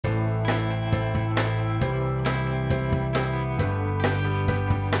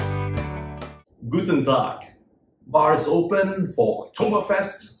Guten Tag. Bar is open for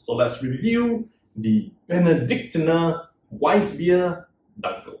Oktoberfest, so let's review the Benediktiner Weissbier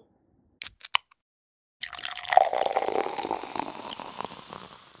Dunkel.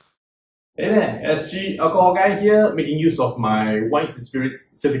 Hey there, SG Alcohol Guy here, making use of my Wines and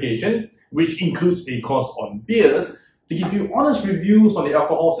Spirits certification, which includes a course on beers, to give you honest reviews on the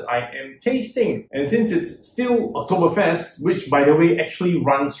alcohols that I am tasting. And since it's still Oktoberfest, which by the way actually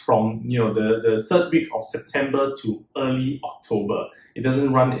runs from the third week of September to early October. It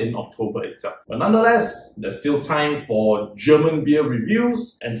doesn't run in October itself. But nonetheless, there's still time for German beer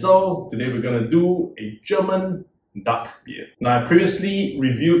reviews. And so today we're going to do a German dark beer. Now I previously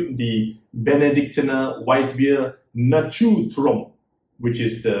reviewed the Benediktiner Weissbier Naturtrüb, which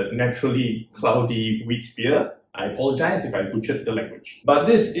is the naturally cloudy wheat beer. I apologize if I butchered the language. But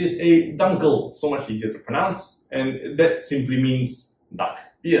this is a Dunkel, so much easier to pronounce, and that simply means dark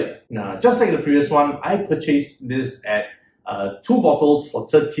beer. Now, just like the previous one, I purchased this at 2 bottles for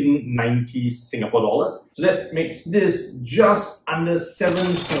 13.90 Singapore dollars. So that makes this just under 7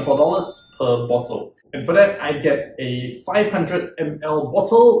 Singapore dollars per bottle. And for that, I get a 500 ml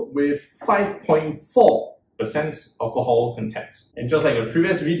bottle with 5.4% alcohol content. And just like the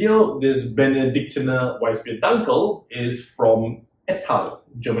previous video, this Benediktiner Weissbier Dunkel is from Ettal,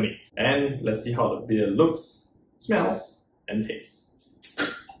 Germany. And let's see how the beer looks, smells, and tastes.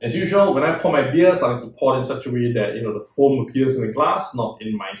 As usual, when I pour my beers, I like to pour it in such a way that the foam appears in the glass, not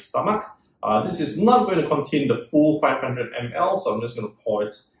in my stomach. This is not going to contain the full 500 ml, so I'm just going to pour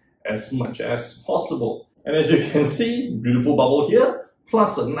it as much as possible. And as you can see, beautiful bubble here,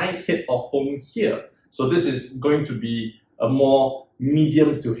 plus a nice hit of foam here. So this is going to be a more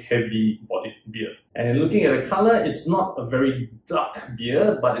medium to heavy bodied beer. And looking at the color, it's not a very dark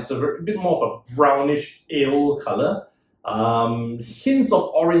beer, but it's a bit more of a brownish ale color. Hints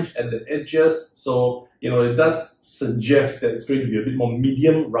of orange at the edges, so it does suggest that it's going to be a bit more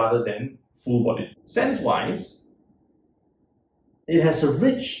medium rather than full bodied. Scent-wise, it has a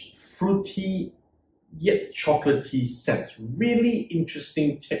rich, fruity, yet chocolatey scent. Really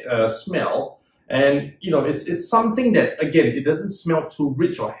interesting smell. And it's something that, again, it doesn't smell too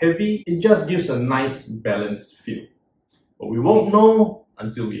rich or heavy. It just gives a nice balanced feel. But we won't know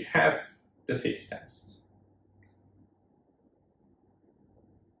until we have the taste test.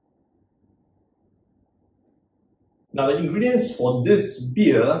 Now the ingredients for this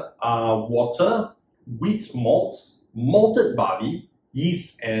beer are water, wheat malt, malted barley,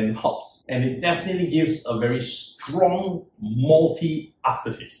 yeast and hops, and it definitely gives a very strong malty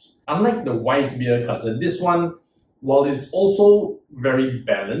aftertaste. Unlike the Weissbier cousin, this one, while it's also very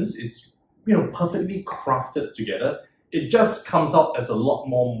balanced, it's perfectly crafted together, it just comes out as a lot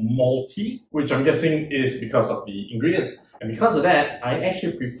more malty, which I'm guessing is because of the ingredients. And because of that, I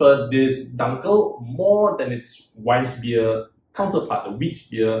actually prefer this Dunkel more than its Weissbier counterpart, the wheat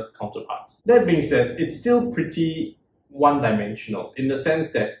beer counterpart. That being said, it's still pretty one-dimensional in the sense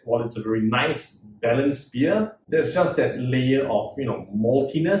that while it's a very nice balanced beer, there's just that layer of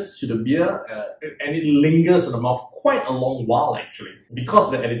maltiness to the beer, and it lingers in the mouth quite a long while actually. Because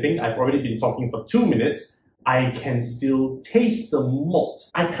of the editing, I've already been talking for 2 minutes. I can still taste the malt.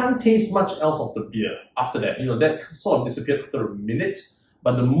 I can't taste much else of the beer after that. That sort of disappeared after a minute,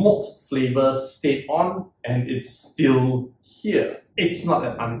 but the malt flavor stayed on and it's still here. It's not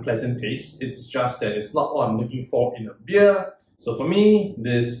an unpleasant taste, it's just that it's not what I'm looking for in a beer. So for me,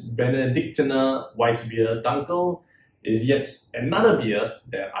 this Benediktiner Weissbier Dunkel is yet another beer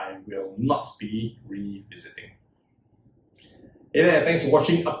that I will not be revisiting. Hey there, thanks for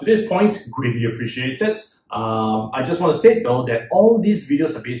watching up to this point, greatly appreciated. I just want to state though that all these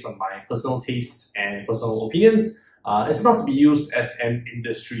videos are based on my personal tastes and personal opinions. It's not to be used as an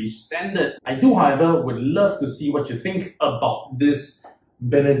industry standard. I do, however, would love to see what you think about this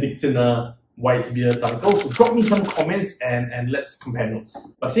Benediktiner Weissbier Dunkel. So drop me some comments and let's compare notes.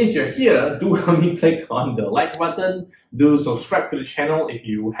 But since you're here, do help me click on the like button, do subscribe to the channel if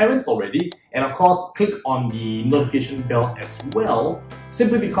you haven't already, and of course click on the notification bell as well,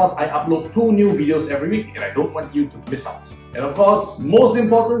 simply because I upload 2 new videos every week and I don't want you to miss out. And of course, most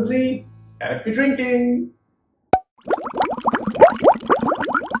importantly, happy drinking!